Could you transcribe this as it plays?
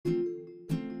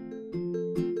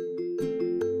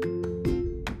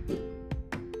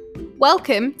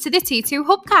Welcome to the T2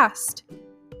 Hubcast.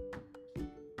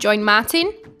 Join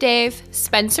Martin, Dave,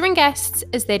 Spencer and guests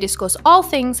as they discuss all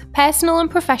things personal and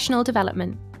professional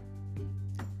development.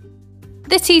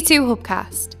 The T2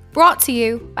 Hubcast, brought to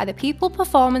you by the People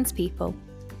Performance People.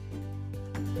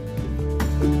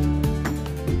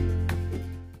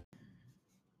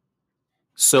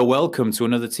 So welcome to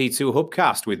another T2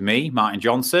 Hubcast with me, Martin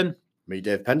Johnson. Me,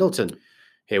 Dave Pendleton.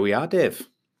 Here we are, Dave.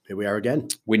 Here we are again.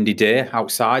 Windy day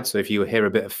outside, so if you hear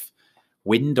a bit of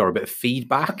wind or a bit of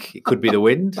feedback, it could be the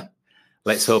wind.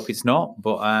 Let's hope it's not,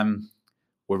 but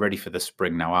we're ready for the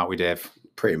spring now, aren't we, Dave?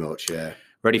 Pretty much, yeah.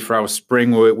 Ready for our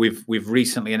spring. We've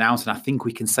recently announced, and I think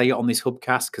we can say it on this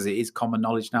Hubcast because it is common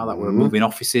knowledge now that we're moving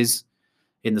offices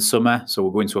in the summer. So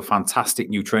we're going to a fantastic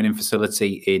new training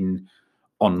facility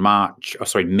on May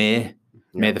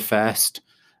the 1st.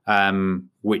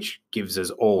 Which gives us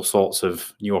all sorts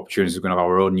of new opportunities. We're going to have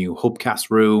our own new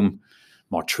Hubcast room,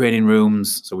 more training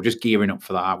rooms. So we're just gearing up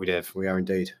for that, aren't we, Dave? We are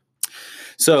indeed.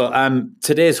 So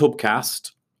today's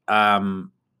Hubcast,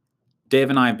 Dave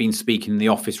and I have been speaking in the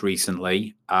office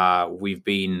recently. We've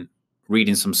been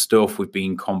reading some stuff. We've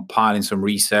been compiling some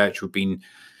research. We've been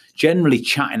generally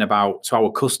chatting to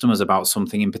our customers about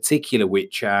something in particular,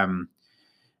 which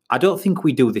I don't think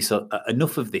we do this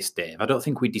enough of this, Dave. I don't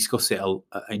think we discuss it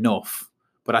enough,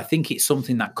 but I think it's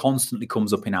something that constantly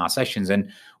comes up in our sessions.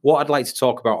 And what I'd like to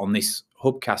talk about on this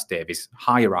Hubcast, Dave, is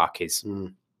hierarchies,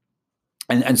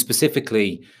 and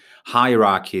specifically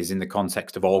hierarchies in the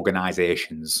context of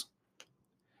organizations,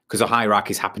 because a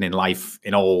hierarchy is happening in life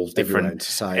in all different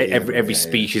society. Every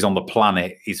species on the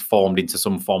planet is formed into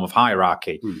some form of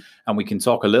hierarchy, and we can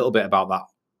talk a little bit about that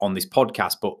on this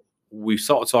podcast, but we're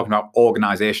sort of talking about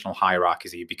organizational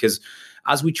hierarchies here because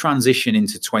as we transition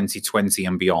into 2020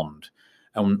 and beyond,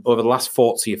 and over the last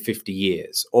 40 or 50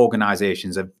 years,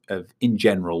 organizations have in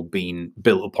general been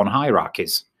built upon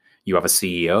hierarchies. You have a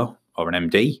CEO or an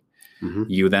MD.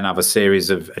 You then have a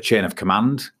chain of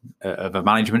command of a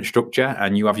management structure,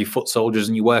 and you have your foot soldiers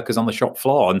and your workers on the shop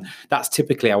floor. And that's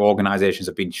typically how organizations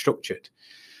have been structured.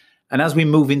 And as we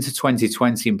move into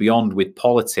 2020 and beyond with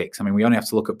politics, I mean, we only have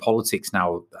to look at politics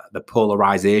now, the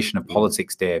polarization of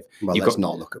politics, Dave. Well, let's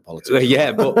not look at politics.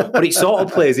 Yeah, but it sort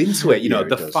of plays into it,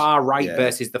 the far right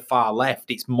versus the far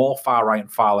left. It's more far right and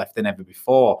far left than ever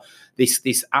before.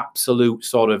 This absolute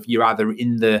sort of, you're either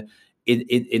in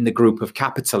the group of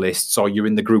capitalists or you're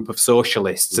in the group of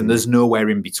socialists, and there's nowhere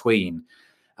in between.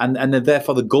 And then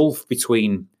therefore the gulf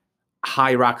between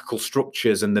hierarchical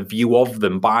structures and the view of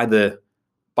them by the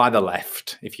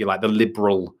left, if you like, the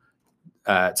liberal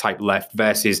type left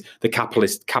versus the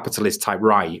capitalist type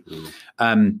right,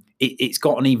 it's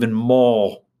gotten even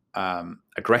more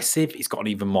aggressive. It's gotten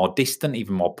even more distant,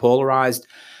 even more polarized.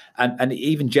 And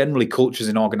even generally cultures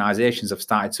in organizations have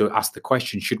started to ask the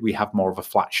question, should we have more of a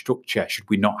flat structure? Should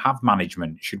we not have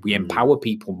management? Should we empower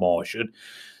people more?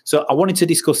 So I wanted to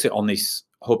discuss it on this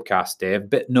Hubcast, Dave,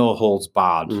 but no holds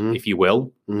barred, if you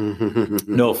will,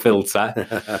 no filter,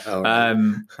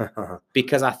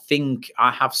 because I think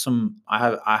I have some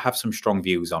strong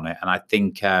views on it, and I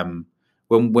think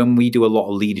when we do a lot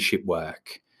of leadership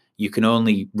work, you can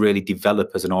only really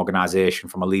develop as an organization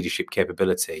from a leadership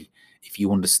capability if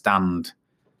you understand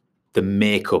the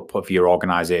makeup of your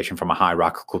organization from a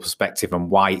hierarchical perspective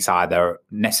and why it's either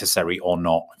necessary or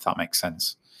not, if that makes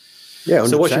sense. Yeah. 100%.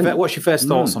 So what's your first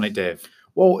thoughts on it, Dave?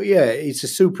 Well, yeah, it's a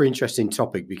super interesting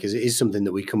topic because it is something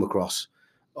that we come across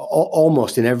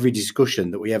almost in every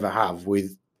discussion that we ever have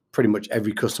with pretty much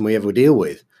every customer we ever deal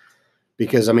with.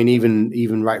 Because, I mean,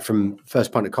 even right from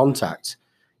first point of contact,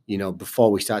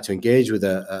 before we start to engage with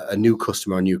a new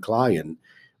customer, a new client,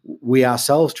 we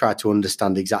ourselves try to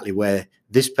understand exactly where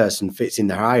this person fits in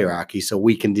the hierarchy so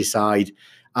we can decide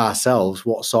ourselves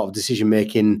what sort of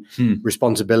decision-making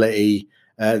responsibility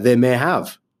they may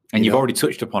have. And you've already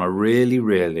touched upon a really,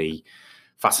 really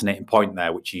fascinating point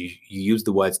there, which you use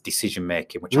the words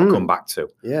decision-making, which I'll come back to.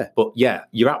 Yeah. But yeah,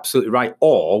 you're absolutely right.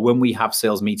 Or when we have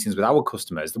sales meetings with our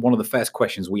customers, one of the first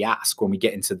questions we ask when we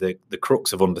get into the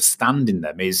crux of understanding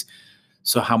them is,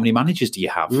 so how many managers do you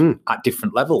have at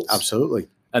different levels? Absolutely.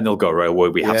 And they'll go,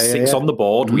 well, we have 6 on the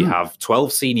board, we have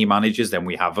 12 senior managers, then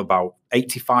we have about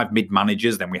 85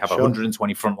 mid-managers, then we have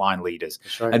 120 frontline leaders.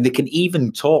 That's right. And they can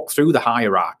even talk through the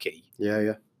hierarchy.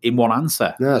 Yeah. In one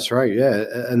answer. No, that's right. Yeah.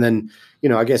 And then,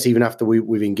 I guess even after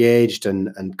we've engaged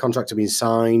and contracts have been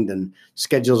signed and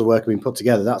schedules of work have been put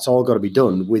together, that's all got to be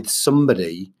done with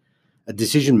somebody, a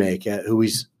decision maker who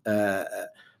is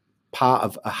part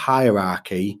of a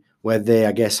hierarchy where they,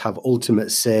 I guess, have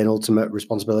ultimate say and ultimate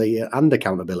responsibility and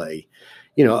accountability.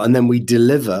 And then we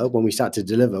deliver, when we start to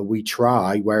deliver, we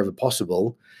try wherever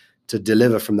possible to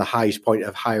deliver from the highest point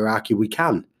of hierarchy we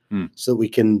can, so that we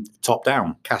can top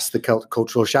down cast the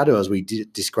cultural shadow, as we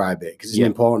describe it, because it's Yeah.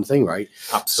 an important thing, right?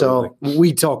 Absolutely. So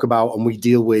we talk about and we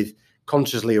deal with,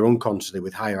 consciously or unconsciously,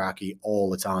 with hierarchy all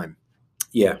the time.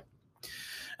 Yeah,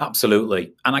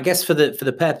 absolutely. And I guess for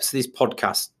the purpose of this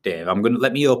podcast, Dave, I'm going to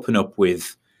let me open up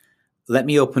with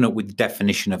the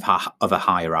definition of a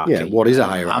hierarchy. Yeah, what is a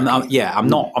hierarchy? I'm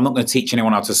not going to teach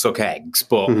anyone how to suck eggs,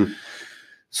 but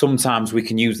sometimes we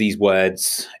can use these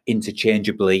words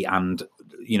interchangeably and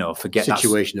forget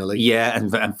situationally.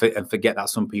 And forget that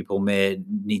some people may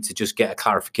need to just get a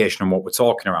clarification on what we're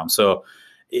talking around. So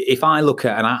if I look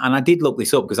at, and I did look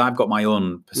this up because I've got my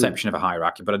own perception of a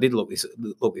hierarchy, but I did look this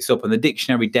up, and the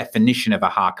dictionary definition of a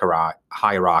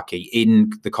hierarchy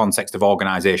in the context of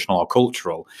organizational or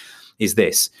cultural is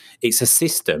this: it's a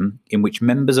system in which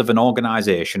members of an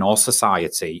organization or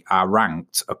society are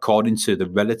ranked according to the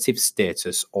relative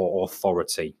status or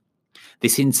authority.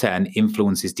 This in turn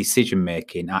influences decision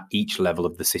making at each level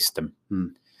of the system.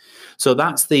 So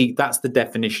that's the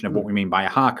definition of what we mean by a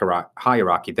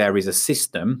hierarchy. There is a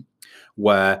system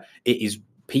where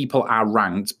people are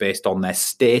ranked based on their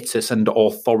status and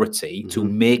authority to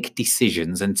make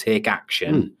decisions and take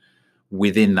action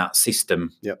within that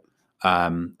system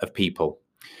of people.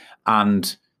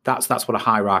 And that's what a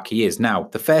hierarchy is. Now,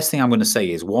 the first thing I'm going to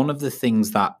say is one of the things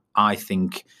that I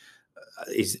think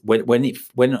is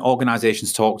when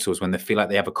organizations talk to us, when they feel like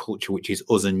they have a culture which is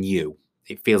us and you,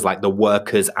 it feels like the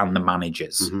workers and the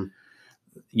managers.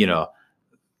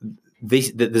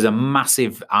 There's a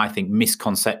massive, I think,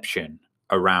 misconception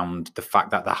around the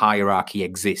fact that the hierarchy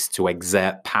exists to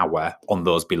exert power on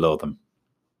those below them.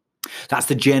 That's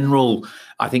the general,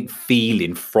 I think,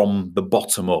 feeling from the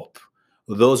bottom up.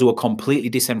 Those who are completely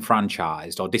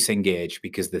disenfranchised or disengaged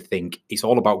because they think it's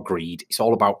all about greed, it's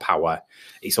all about power,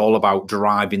 it's all about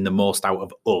deriving the most out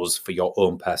of us for your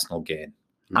own personal gain.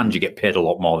 And you get paid a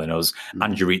lot more than us,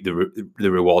 and you reap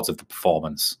the rewards of the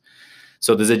performance.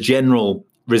 So there's a general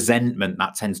resentment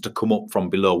that tends to come up from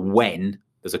below when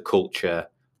there's a culture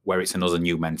where it's an us and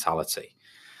you mentality.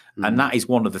 And that is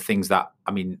one of the things that,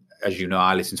 I mean, as you know,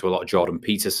 I listen to a lot of Jordan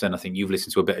Peterson. I think you've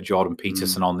listened to a bit of Jordan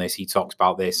Peterson on this. He talks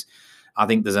about this. I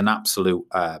think there's an absolute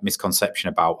misconception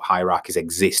about hierarchies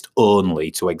exist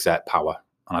only to exert power.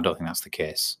 And I don't think that's the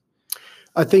case.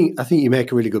 I think you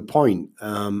make a really good point.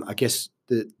 I guess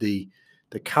the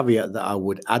caveat that I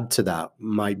would add to that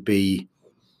might be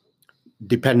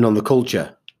depending on the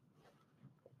culture,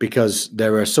 because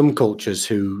there are some cultures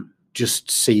who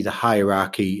just see the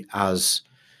hierarchy as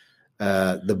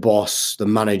the boss, the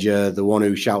manager, the one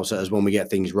who shouts at us when we get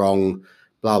things wrong,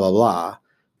 blah, blah, blah.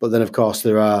 But then, of course,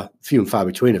 there are few and far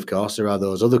between, of course, there are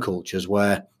those other cultures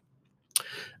where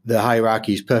the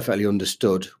hierarchy is perfectly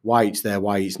understood, why it's there,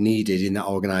 why it's needed in that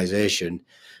organization.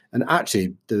 And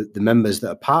actually, the members that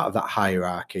are part of that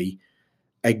hierarchy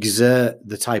exert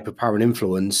the type of power and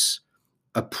influence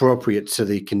appropriate to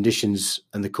the conditions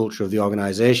and the culture of the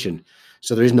organization.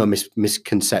 So there is no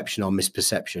misconception or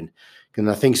misperception. And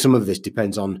I think some of this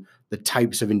depends on the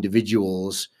types of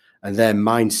individuals and their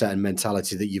mindset and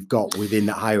mentality that you've got within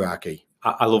that hierarchy.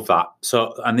 I love that.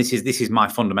 So, and this is my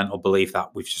fundamental belief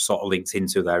that we've just sort of linked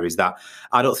into there, is that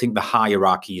I don't think the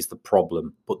hierarchy is the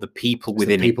problem, but the people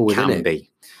within it can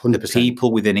be. 100%. The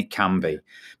people within it can be.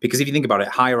 Because if you think about it,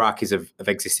 hierarchies have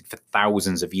existed for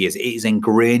thousands of years. It is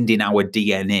ingrained in our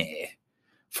DNA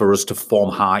for us to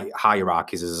form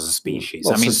hierarchies as a species.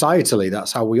 Well, societally,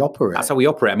 that's how we operate. That's how we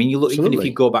operate. I mean, you look, Absolutely. even if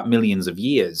you go back millions of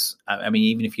years, I mean,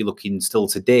 even if you're looking still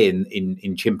today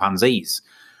in chimpanzees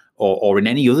or in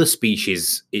any other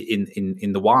species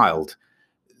in the wild,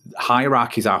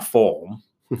 hierarchies are formed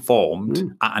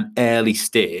at an early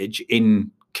stage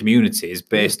in communities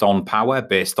based on power,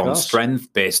 based on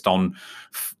strength, based on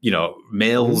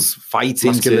males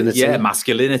fighting,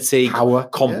 masculinity, power,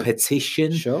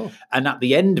 competition. Sure. And at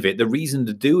the end of it, the reason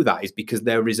to do that is because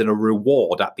there is a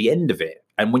reward at the end of it.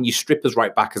 And when you strip us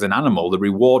right back as an animal, the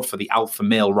reward for the alpha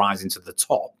male rising to the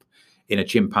top in a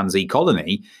chimpanzee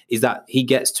colony is that he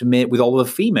gets to mate with all of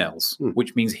the females,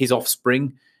 which means his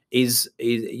offspring is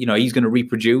he's going to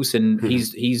reproduce and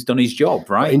he's done his job,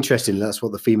 right? Well, interestingly, that's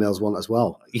what the females want as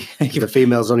well. The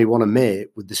females only want to mate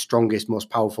with the strongest, most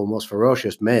powerful, most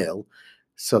ferocious male.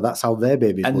 So that's how their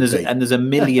babies and would there's be. And there's a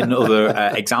million other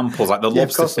examples, like the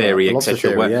lobster theory,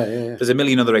 etc. There's a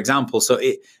million other examples. So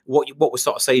what we're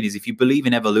sort of saying is, if you believe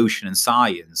in evolution and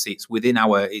science, it's within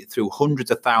through hundreds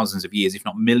of thousands of years, if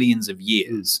not millions of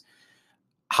years,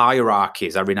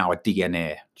 hierarchies are in our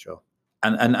DNA. Sure.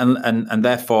 And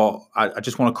therefore, I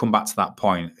just want to come back to that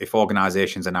point. If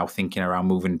organizations are now thinking around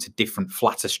moving to different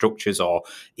flatter structures, or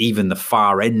even the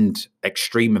far end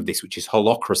extreme of this, which is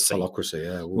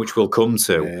holocracy, which we'll come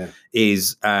to,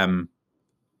 is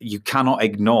you cannot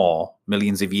ignore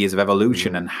millions of years of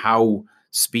evolution and how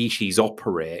species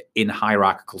operate in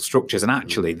hierarchical structures. And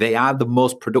actually, they are the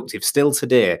most productive. Still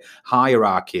today,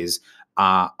 hierarchies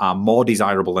are more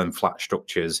desirable than flat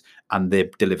structures, and they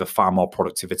deliver far more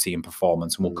productivity and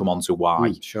performance. And we'll come on to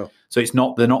why. Sure. So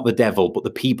they're not the devil, but the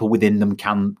people within them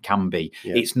can be.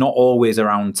 Yeah. It's not always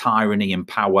around tyranny and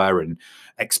power and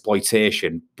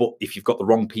exploitation. But if you've got the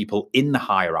wrong people in the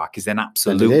hierarchies, then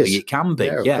absolutely it can be.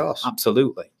 Yeah, of course.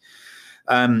 Absolutely.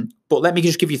 But let me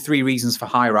just give you 3 reasons for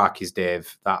hierarchies,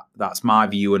 Dave. That's my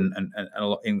view and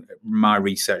in my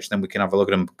research. Then we can have a look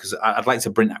at them, because I'd like to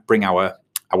bring our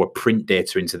print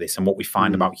data into this and what we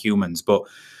find about humans. But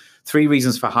 3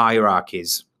 reasons for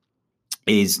hierarchies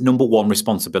is, number 1,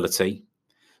 responsibility.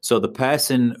 So the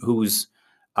person who's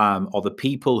or the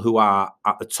people who are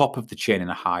at the top of the chain in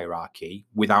a hierarchy,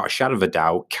 without a shadow of a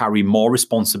doubt, carry more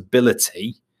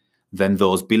responsibility than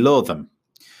those below them.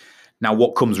 Now,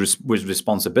 what comes with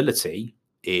responsibility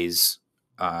is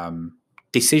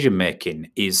decision making,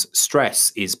 is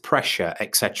stress, is pressure,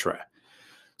 etc.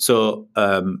 So,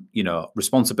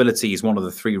 responsibility is one of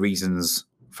the 3 reasons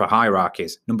for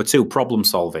hierarchies. Number 2, problem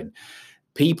solving.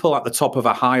 People at the top of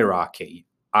a hierarchy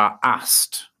are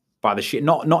asked by the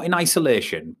not in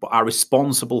isolation, but are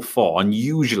responsible for, and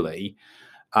usually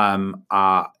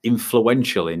are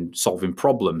influential in solving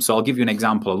problems. So I'll give you an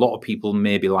example. A lot of people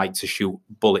maybe like to shoot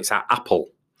bullets at Apple.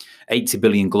 80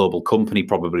 billion global company,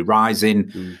 probably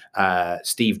rising.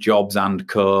 Steve Jobs and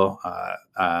co,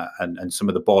 and some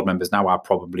of the board members now are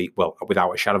probably, well,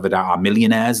 without a shadow of a doubt, are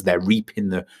millionaires. They're reaping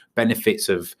the benefits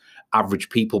of average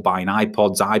people buying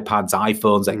iPods, iPads,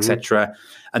 iPhones, etc.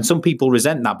 And some people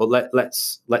resent that, but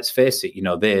let's face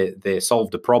it. They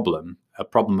solved a problem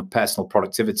of personal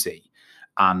productivity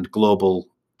and global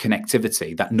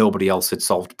connectivity that nobody else had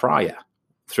solved prior,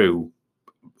 through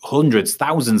hundreds,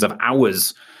 thousands of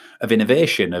hours of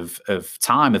innovation, of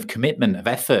time, of commitment, of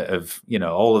effort, of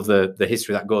all of the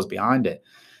history that goes behind it.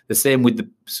 The same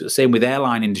with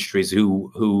airline industries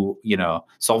who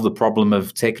solve the problem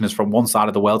of taking us from one side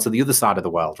of the world to the other side of the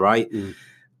world, right?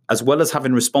 As well as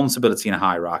having responsibility in a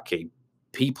hierarchy,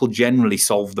 people generally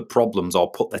solve the problems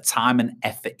or put their time and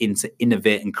effort into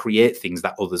innovate and create things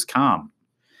that others can't.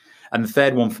 And the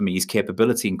third one for me is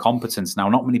capability and competence. Now,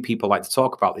 not many people like to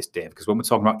talk about this, Dave, because when we're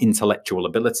talking about intellectual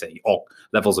ability or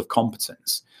levels of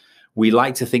competence, we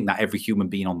like to think that every human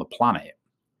being on the planet,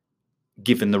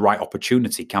 given the right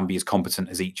opportunity, can be as competent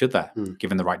as each other,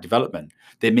 given the right development.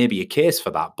 There may be a case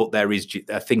for that, but there is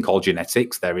a thing called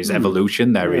genetics. There is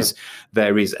evolution. There is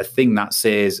a thing that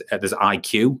says there's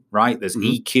IQ, right? There's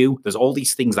EQ. There's all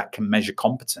these things that can measure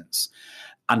competence.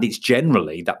 And it's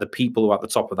generally that the people who are at the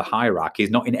top of the hierarchy, is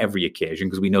not in every occasion,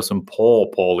 because we know some poor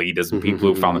leaders and people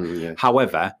who found them.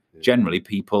 However, generally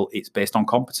it's based on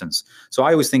competence. So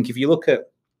I always think, if you look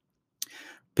at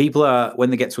people, when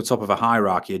they get to the top of a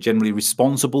hierarchy, are generally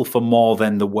responsible for more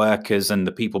than the workers and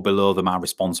the people below them are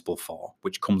responsible for,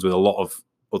 which comes with a lot of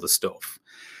other stuff.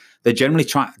 They're generally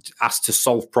asked to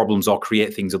solve problems or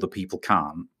create things other people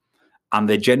can't. And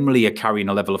they generally are carrying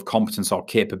a level of competence or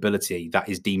capability that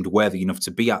is deemed worthy enough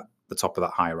to be at the top of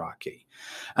that hierarchy.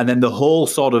 And then the whole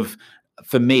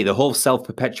for me, the whole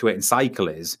self-perpetuating cycle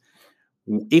is,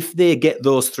 if they get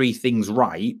those 3 things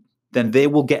right, then they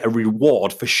will get a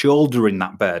reward for shouldering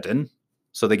that burden.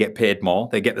 So they get paid more.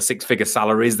 They get the 6-figure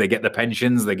salaries. They get the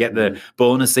pensions. They get the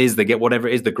bonuses. They get whatever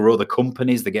it is. They grow the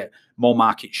companies. They get more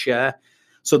market share.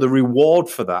 So the reward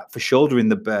for that, for shouldering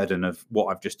the burden of what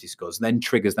I've just discussed, then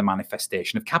triggers the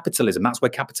manifestation of capitalism. That's where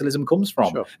capitalism comes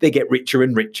from. Sure. They get richer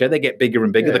and richer. They get bigger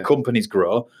and bigger. The companies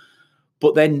grow.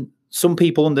 But then some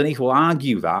people underneath will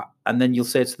argue that. And then you'll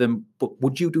say to them, but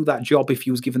would you do that job if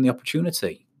you was given the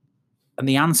opportunity? And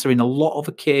the answer in a lot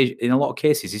of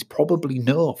cases is probably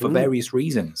no, for various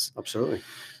reasons. Absolutely.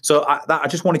 So I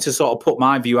just wanted to sort of put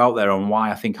my view out there on why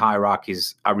I think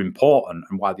hierarchies are important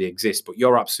and why they exist. But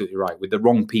you're absolutely right. With the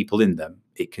wrong people in them,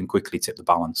 it can quickly tip the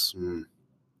balance.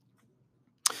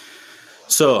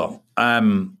 So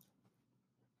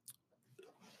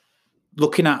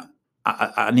looking at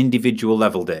an individual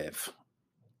level, Dave,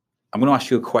 I'm going to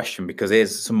ask you a question, because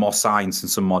here's some more science and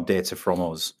some more data from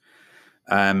us.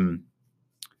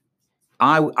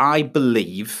 I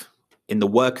believe in the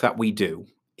work that we do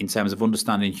in terms of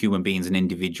understanding human beings and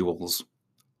individuals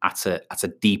at a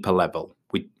deeper level.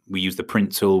 We use the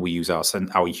print tool. We use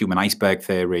our human iceberg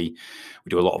theory. We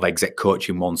do a lot of exec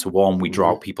coaching one-to-one. We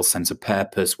draw out people's sense of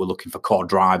purpose. We're looking for core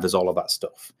drivers, all of that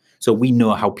stuff. So we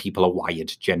know how people are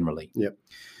wired generally. Yep.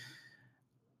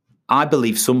 I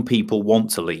believe some people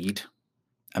want to lead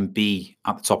and be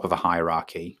at the top of a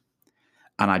hierarchy.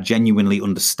 And I genuinely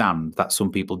understand that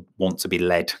some people want to be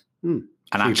led. And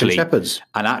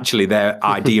actually, their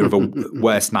idea of a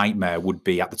worst nightmare would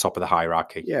be at the top of the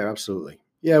hierarchy. Yeah, absolutely.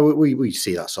 Yeah, we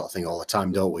see that sort of thing all the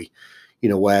time, don't we? You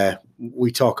know, where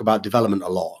we talk about development a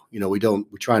lot. You know, we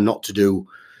try not to do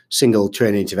single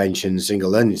training interventions, single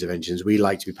learning interventions. We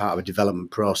like to be part of a development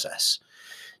process.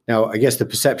 Now, I guess the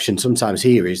perception sometimes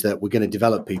here is that we're going to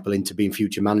develop people into being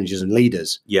future managers and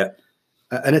leaders. Yeah.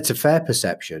 And it's a fair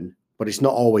perception, but it's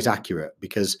not always accurate,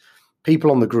 because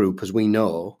people on the group, as we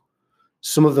know,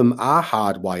 some of them are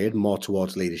hardwired more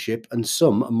towards leadership and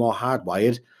some are more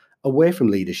hardwired away from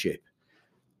leadership.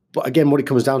 But again, what it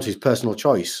comes down to is personal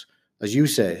choice. As you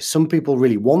say, some people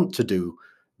really want to do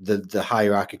the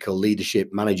hierarchical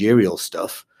leadership managerial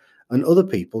stuff, and other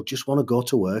people just want to go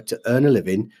to work to earn a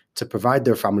living, to provide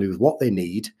their family with what they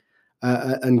need,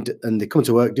 and they come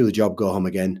to work, do the job, go home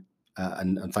again,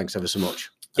 and thanks ever so much.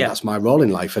 And that's my role in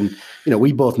life. And, you know,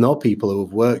 we both know people who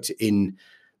have worked in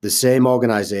the same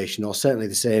organization, or certainly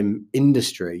the same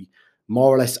industry,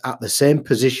 more or less at the same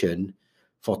position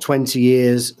for 20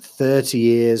 years, 30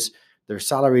 years. Their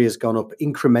salary has gone up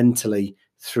incrementally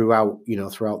throughout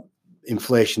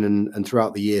inflation and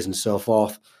throughout the years and so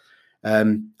forth.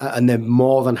 And they're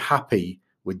more than happy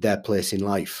with their place in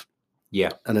life. Yeah.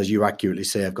 And as you accurately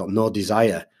say, I've got no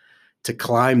desire to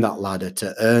climb that ladder,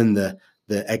 to earn the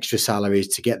extra salaries,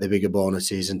 to get the bigger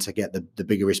bonuses and to get the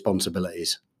bigger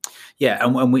responsibilities. Yeah,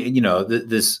 and we, you know,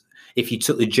 there's, if you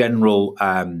took the general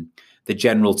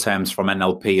terms from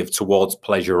NLP of towards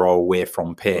pleasure or away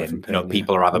from pain,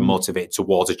 people are either motivated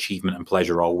towards achievement and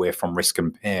pleasure or away from risk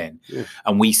and pain. Yeah.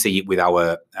 And we see it with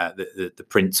our the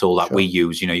print tool that we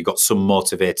use. You know, you've got some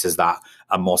motivators that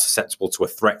are more susceptible to a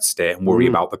threat state and worry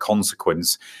about the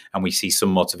consequence, and we see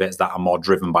some motivators that are more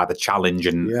driven by the challenge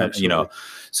and you know,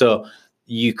 so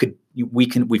we've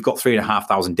got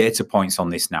 3,500 data points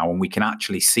on this now, and we can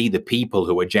actually see the people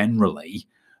who are generally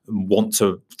want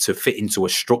to fit into a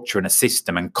structure and a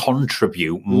system and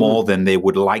contribute more than they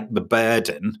would like the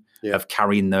burden of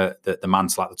carrying the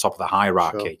mantle at the top of the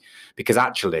hierarchy. Because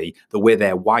actually, the way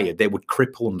they're wired, they would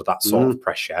cripple under that sort of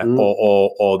pressure,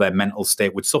 or their mental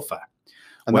state would suffer.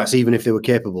 And that's even if they were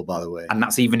capable, by the way. And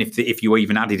that's even if you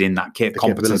even added in that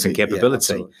competence and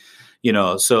capability. Yeah, you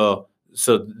know, so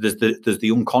there's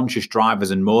the unconscious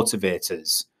drivers and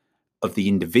motivators of the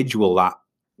individual that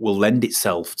will lend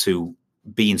itself to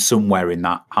being somewhere in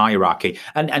that hierarchy.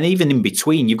 And even in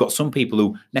between, you've got some people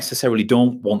who necessarily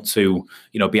don't want to,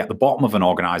 you know, be at the bottom of an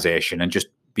organization and just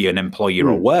be an employee or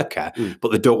a worker,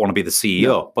 but they don't want to be the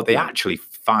CEO. But they actually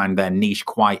find their niche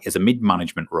quite as a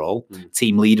mid-management role,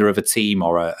 team leader of a team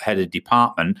or a head of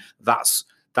department. That's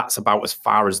about as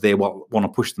far as they want to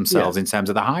push themselves in terms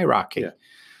of the hierarchy.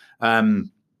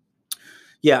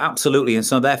 Yeah, absolutely. And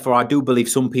so therefore, I do believe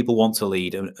some people want to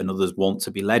lead and others want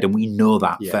to be led. And we know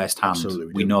that firsthand.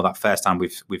 Absolutely. We know that firsthand.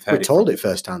 We've heard it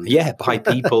firsthand. Yeah, by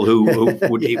people who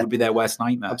would it would be their worst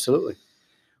nightmare. Absolutely.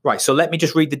 Right. So let me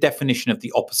just read the definition of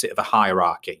the opposite of a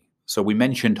hierarchy. So we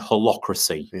mentioned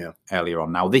holacracy earlier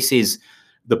on. Now, this is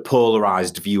the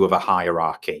polarized view of a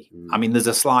hierarchy. I mean, there's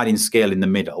a sliding scale in the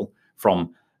middle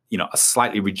from, you know, a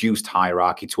slightly reduced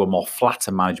hierarchy to a more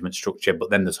flatter management structure, but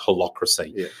then there's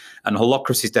holacracy. Yeah. And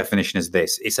holacracy's definition is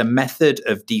this: it's a method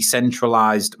of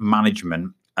decentralized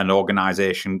management and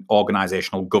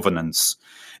organizational governance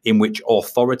in which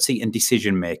authority and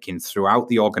decision-making throughout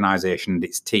the organization and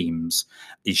its teams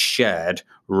is shared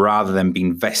rather than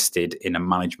being vested in a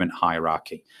management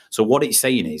hierarchy. So what it's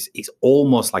saying is, it's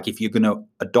almost like if you're going to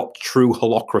adopt true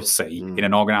holacracy in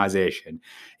an organization,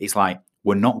 it's like,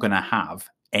 we're not going to have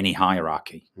any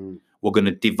hierarchy. We're going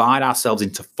to divide ourselves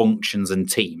into functions and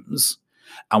teams,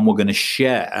 and we're going to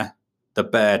share the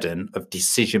burden of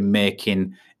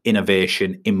decision-making,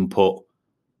 innovation, input,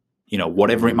 you know,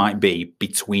 whatever it might be,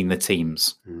 between the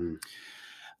teams.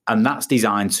 And that's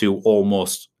designed to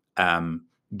almost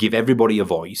give everybody a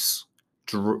voice,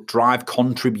 drive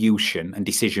contribution and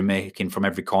decision-making from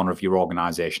every corner of your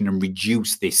organization, and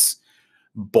reduce this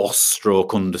boss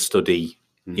stroke understudy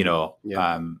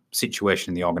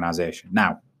situation in the organization.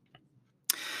 Now,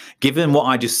 given what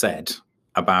I just said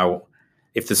about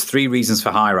if there's three reasons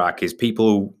for hierarchies: people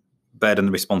who burden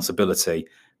the responsibility,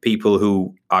 people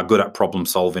who are good at problem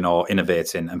solving or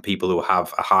innovating, and people who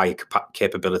have a higher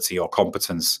capability or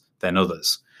competence than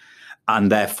others.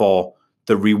 And therefore,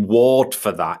 the reward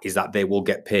for that is that they will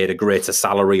get paid a greater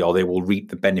salary or they will reap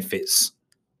the benefits,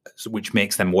 which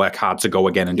makes them work hard to go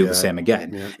again and do the same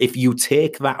again. Yeah. If you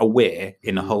take that away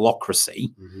in a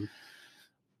holacracy,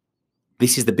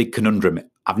 this is the big conundrum.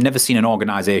 I've never seen an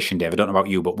organization, Dave, I don't know about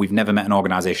you, but we've never met an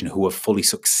organization who have fully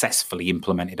successfully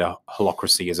implemented a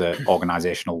holacracy as an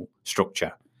organizational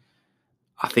structure.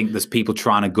 I think there's people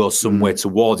trying to go somewhere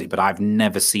towards it, but I've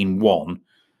never seen one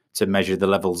to measure the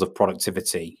levels of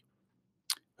productivity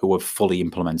who have fully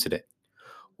implemented it.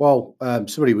 Well,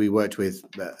 somebody we worked with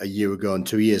a year ago and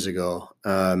 2 years ago,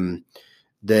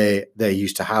 they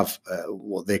used to have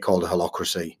what they called a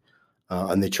holacracy,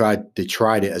 and they tried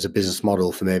it as a business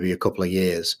model for maybe a couple of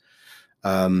years,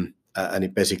 and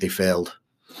it basically failed,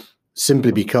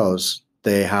 simply because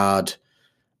they had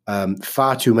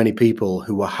far too many people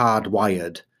who were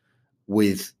hardwired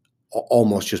with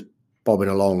almost just bobbing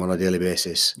along on a daily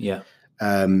basis. Yeah.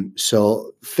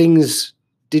 So things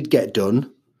did get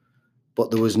done, but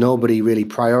there was nobody really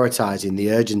prioritizing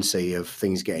the urgency of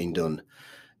things getting done.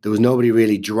 There was nobody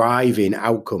really driving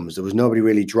outcomes. There was nobody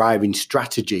really driving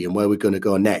strategy and where we're going to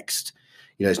go next.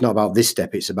 You know, it's not about this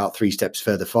step, it's about 3 steps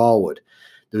further forward.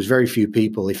 There was very few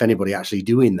people, if anybody, actually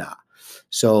doing that.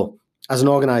 So as an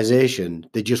organization,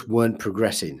 they just weren't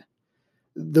progressing.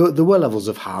 There were levels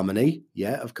of harmony,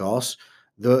 yeah, of course.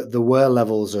 There were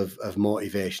levels of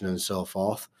motivation and so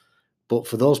forth. But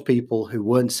for those people who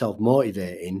weren't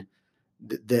self-motivating,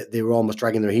 they were almost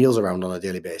dragging their heels around on a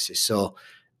daily basis. So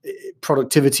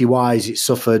productivity-wise, it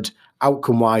suffered.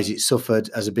 Outcome-wise, it suffered.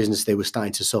 As a business, they were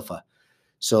starting to suffer.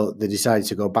 So they decided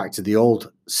to go back to the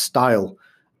old style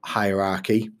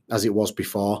hierarchy as it was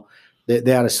before.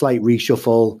 They had a slight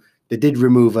reshuffle. They did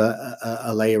remove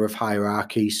a layer of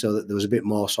hierarchy so that there was a bit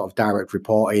more sort of direct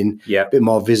reporting, a bit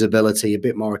more visibility, a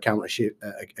bit more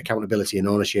accountability and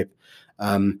ownership.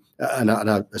 And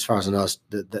as far as I know,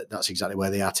 that's exactly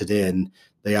where they are today. And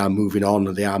they are moving on,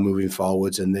 and they are moving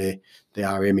forwards, and they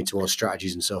are aiming towards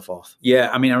strategies and so forth. Yeah,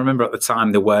 I mean, I remember at the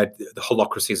time the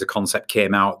holacracy as a concept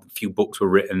came out, a few books were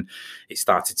written, it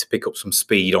started to pick up some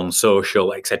speed on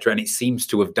social, etc., and it seems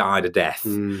to have died a death.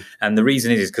 And the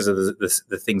reason is because of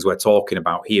the things we're talking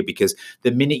about here, because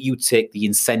the minute you take the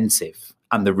incentive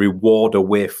and the reward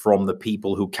away from the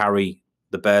people who carry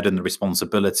the burden, the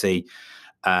responsibility,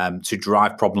 to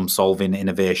drive problem solving,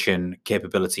 innovation,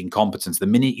 capability, and competence, the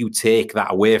minute you take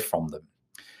that away from them,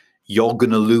 you're going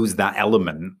to lose that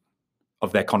element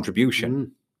of their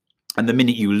contribution. And the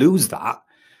minute you lose that,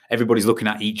 everybody's looking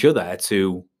at each other as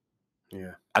to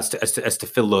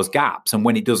fill those gaps. And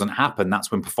when it doesn't happen,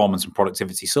 that's when performance and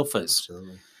productivity suffers.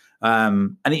 Absolutely.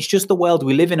 And it's just the world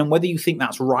we live in. And whether you think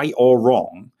that's right or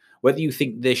wrong, whether you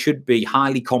think there should be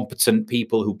highly competent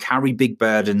people who carry big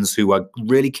burdens, who are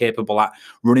really capable at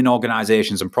running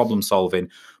organizations and problem solving,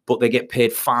 but they get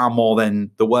paid far more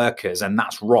than the workers, and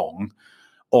that's wrong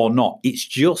or not. It's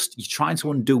just you're trying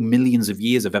to undo millions of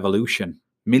years of evolution,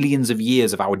 millions of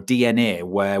years of our DNA,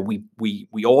 where we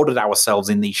ordered ourselves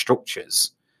in these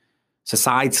structures,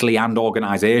 societally and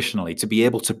organizationally, to be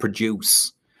able to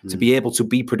produce, to be able to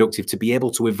be productive, to be able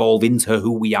to evolve into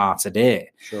who we are today.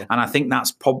 Sure. And I think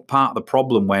that's part of the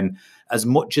problem, when as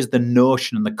much as the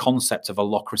notion and the concept of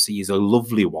holacracy is a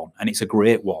lovely one, and it's a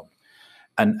great one,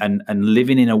 and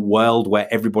living in a world where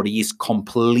everybody is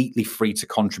completely free to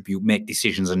contribute, make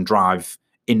decisions and drive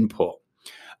input,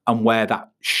 and where that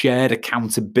shared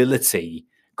accountability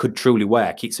could truly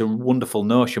work. It's a wonderful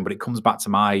notion, but it comes back to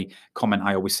my comment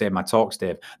I always say in my talks,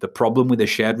 Dave. The problem with a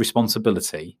shared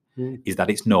responsibility is that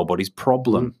it's nobody's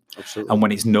problem. Absolutely. And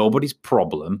when it's nobody's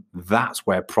problem, that's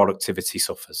where productivity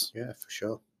suffers. Yeah, for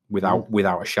sure.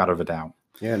 Without a shadow of a doubt.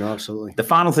 Yeah, no, absolutely. The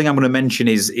final thing I'm going to mention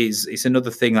is it's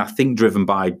another thing I think driven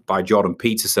by Jordan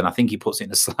Peterson. I think he puts it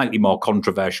in a slightly more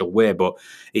controversial way, but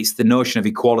it's the notion of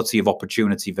equality of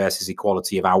opportunity versus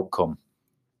equality of outcome.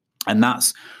 And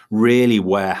that's really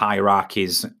where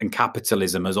hierarchies and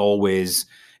capitalism has always,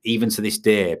 even to this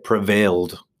day,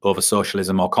 prevailed over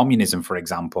socialism or communism, for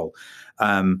example,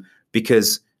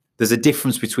 because there's a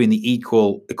difference between the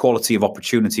equality of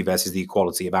opportunity versus the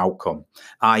equality of outcome,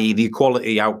 i.e. the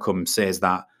equality outcome says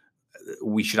that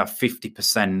we should have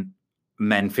 50%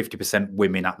 men, 50%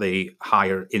 women at the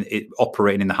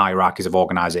operating in the hierarchies of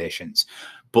organizations.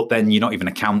 But then you're not even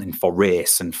accounting for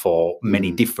race and for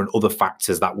many different other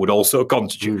factors that would also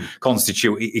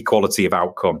constitute equality of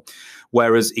outcome.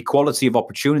 Whereas equality of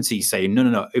opportunity is saying,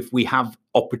 no, if we have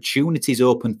opportunities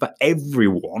open for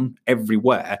everyone,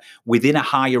 everywhere, within a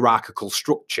hierarchical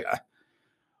structure,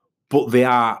 but they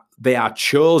are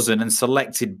chosen and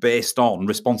selected based on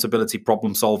responsibility,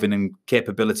 problem solving, and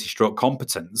capability /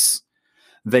 competence,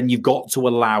 then you've got to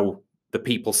allow the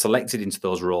people selected into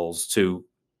those roles to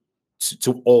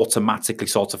automatically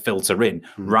sort of filter in,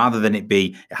 rather than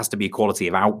it has to be equality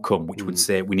of outcome, which would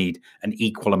say we need an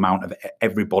equal amount of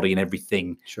everybody and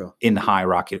everything in the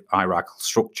hierarchical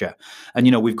structure.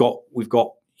 And we've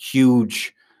got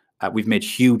huge, we've made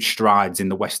huge strides in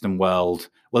the Western world,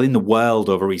 in the world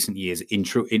over recent years in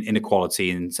inequality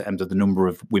in terms of the number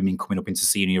of women coming up into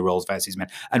senior roles versus men,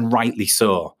 and rightly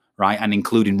so, right? And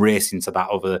including race into that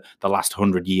over the last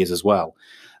 100 years as well.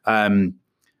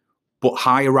 But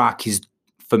hierarchies,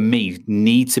 for me,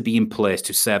 need to be in place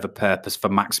to serve a purpose for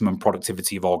maximum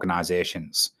productivity of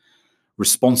organizations.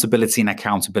 Responsibility and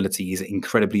accountability is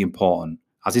incredibly important,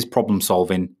 as is problem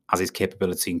solving, as is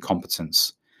capability and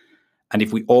competence. And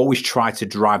if we always try to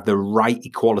drive the right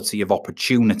equality of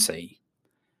opportunity,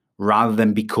 rather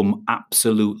than become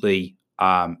absolutely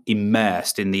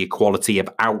immersed in the equality of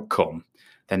outcome,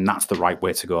 then that's the right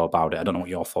way to go about it. I don't know what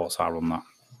your thoughts are on that.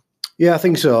 Yeah, I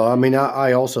think so. I mean,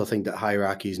 I also think that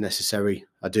hierarchy is necessary.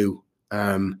 I do.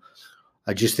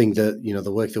 I just think that,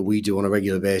 the work that we do on a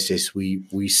regular basis,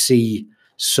 we see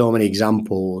so many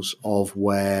examples of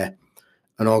where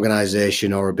an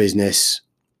organization or a business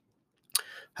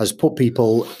has put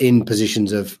people in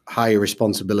positions of higher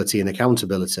responsibility and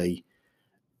accountability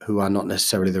who are not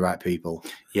necessarily the right people.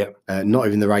 Yeah. Not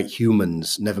even the right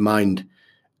humans, never mind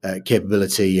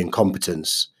capability and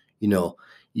competence.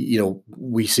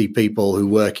 We see people who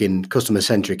work in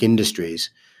customer-centric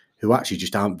industries who actually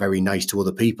just aren't very nice to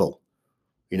other people,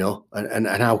 and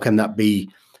how can that be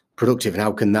productive, and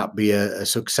how can that be a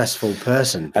successful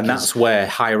person? Because, and that's where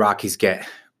hierarchies get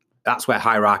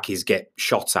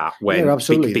shot at, when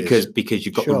absolutely because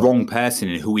you've got the wrong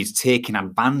person who is taking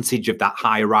advantage of that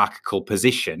hierarchical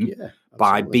position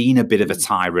by being a bit of a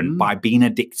tyrant, by being a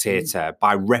dictator,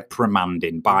 by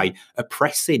reprimanding, by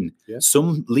oppressing.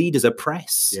 Some leaders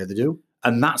oppress. Yeah, they do.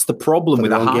 And that's the problem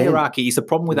with a hierarchy. It's a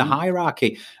problem with a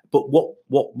hierarchy. But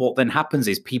what then happens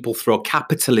is people throw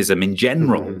capitalism in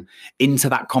general into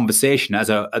that conversation as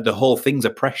the whole thing's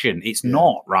oppression. It's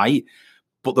not, right?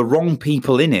 But the wrong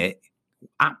people in it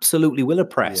absolutely will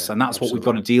oppress. And that's what we've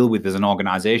got to deal with as an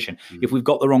organization. If we've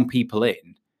got the wrong people in,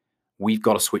 we've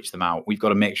got to switch them out. We've got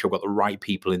to make sure we've got the right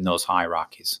people in those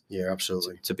hierarchies. Yeah,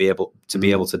 absolutely. To be able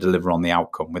to deliver on the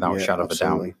outcome without a shadow of a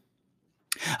doubt.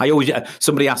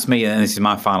 Somebody asked me, and this is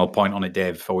my final point on it,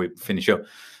 Dave, before we finish up.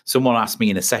 Someone asked me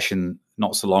in a session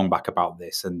not so long back about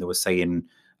this, and they were saying,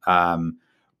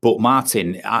 but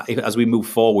Martin, as we move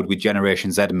forward with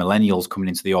Generation Z and millennials coming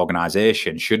into the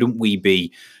organization, shouldn't we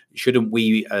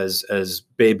as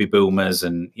baby boomers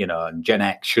and and Gen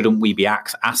X, shouldn't we be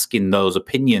asking those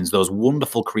opinions, those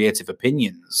wonderful creative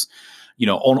opinions,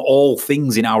 on all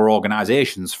things in our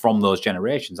organizations from those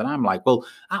generations? And I'm like, well,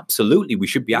 absolutely, we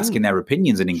should be asking their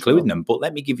opinions and including them. But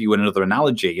let me give you another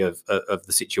analogy of the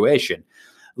situation.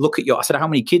 Look at I said, how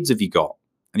many kids have you got?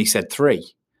 And he said 3.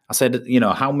 I said,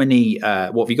 how many,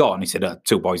 what have you got? And he said,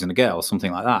 2 boys and a girl,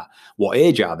 something like that. What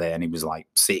age are they? And he was like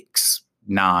 6,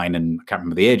 9, and I can't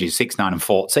remember the ages, 6, 9, and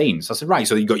 14. So I said, right,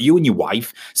 so you've got you and your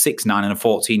wife, 6, 9, and a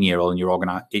 14-year-old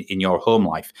in your home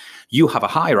life. You have a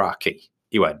hierarchy.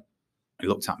 He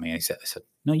looked at me and I said,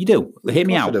 no, you do. Hear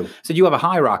me out. I said, you have a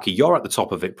hierarchy. You're at the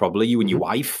top of it, probably, you and your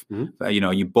wife.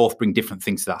 You both bring different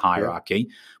things to that hierarchy.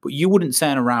 But you wouldn't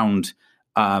turn around.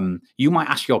 You might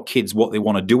ask your kids what they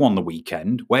want to do on the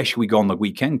weekend. Where should we go on the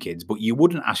weekend, kids? But you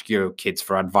wouldn't ask your kids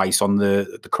for advice on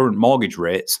the current mortgage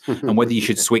rates and whether you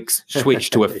should switch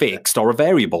to a fixed or a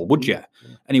variable, would you?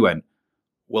 And he went,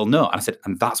 well, no. And I said,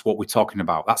 and that's what we're talking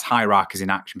about. That's hierarchies in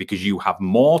action, because you have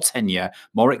more tenure,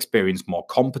 more experience, more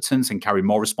competence, and carry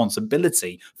more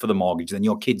responsibility for the mortgage than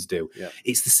your kids do. Yeah.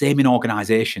 It's the same in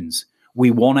organizations.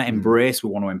 We want to embrace, we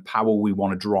want to empower, we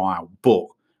want to draw out, but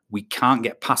we can't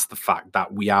get past the fact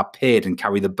that we are paid and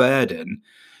carry the burden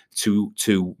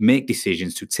to make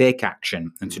decisions, to take action,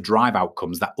 and to drive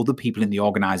outcomes that other people in the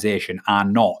organization are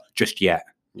not just yet.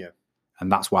 Yeah.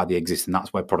 And that's why they exist, and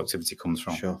that's where productivity comes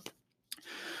from. Sure.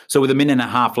 So with a minute and a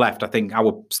half left, I think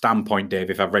our standpoint, Dave,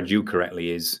 if I've read you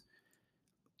correctly, is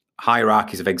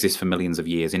hierarchies have existed for millions of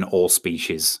years in all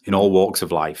species, in all walks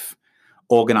of life.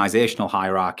 Organizational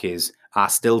hierarchies are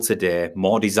still today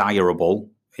more desirable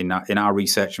in our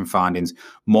research and findings,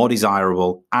 more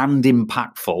desirable and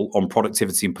impactful on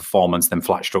productivity and performance than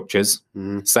flat structures,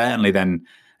 certainly than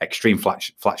extreme flat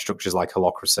structures like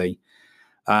holacracy.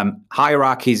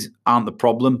 Hierarchies aren't the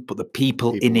problem, but the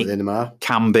people in it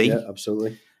can be. Yeah,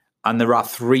 absolutely. And there are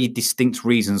 3 distinct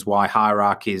reasons why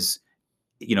hierarchies,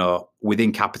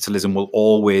 within capitalism will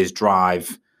always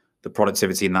drive the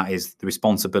productivity, and that is the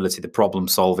responsibility, the problem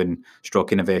solving,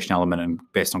 stroke innovation element, and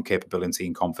based on capability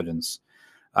and confidence.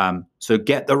 So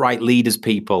get the right leaders,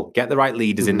 people. Get the right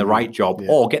leaders in the right job,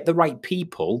 or get the right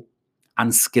people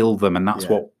and skill them. And that's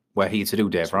what we're here to do,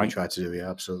 Dave, that's right? What we try to do, yeah,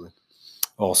 absolutely.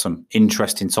 Awesome.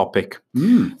 Interesting topic.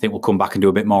 I think we'll come back and do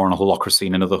a bit more on holacracy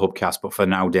in another Hubcast. But for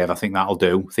now, Dave, I think that'll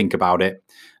do. Think about it.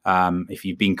 If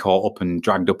you've been caught up and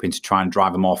dragged up into trying to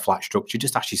drive a more flat structure,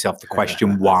 just ask yourself the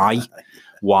question, why?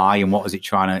 Why, and what is it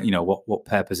trying to, what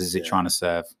purpose is it trying to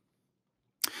serve?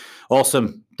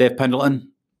 Awesome. Dave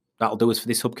Pendleton, that'll do us for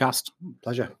this Hubcast.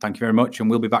 Pleasure. Thank you very much. And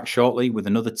we'll be back shortly with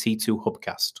another T2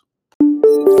 Hubcast.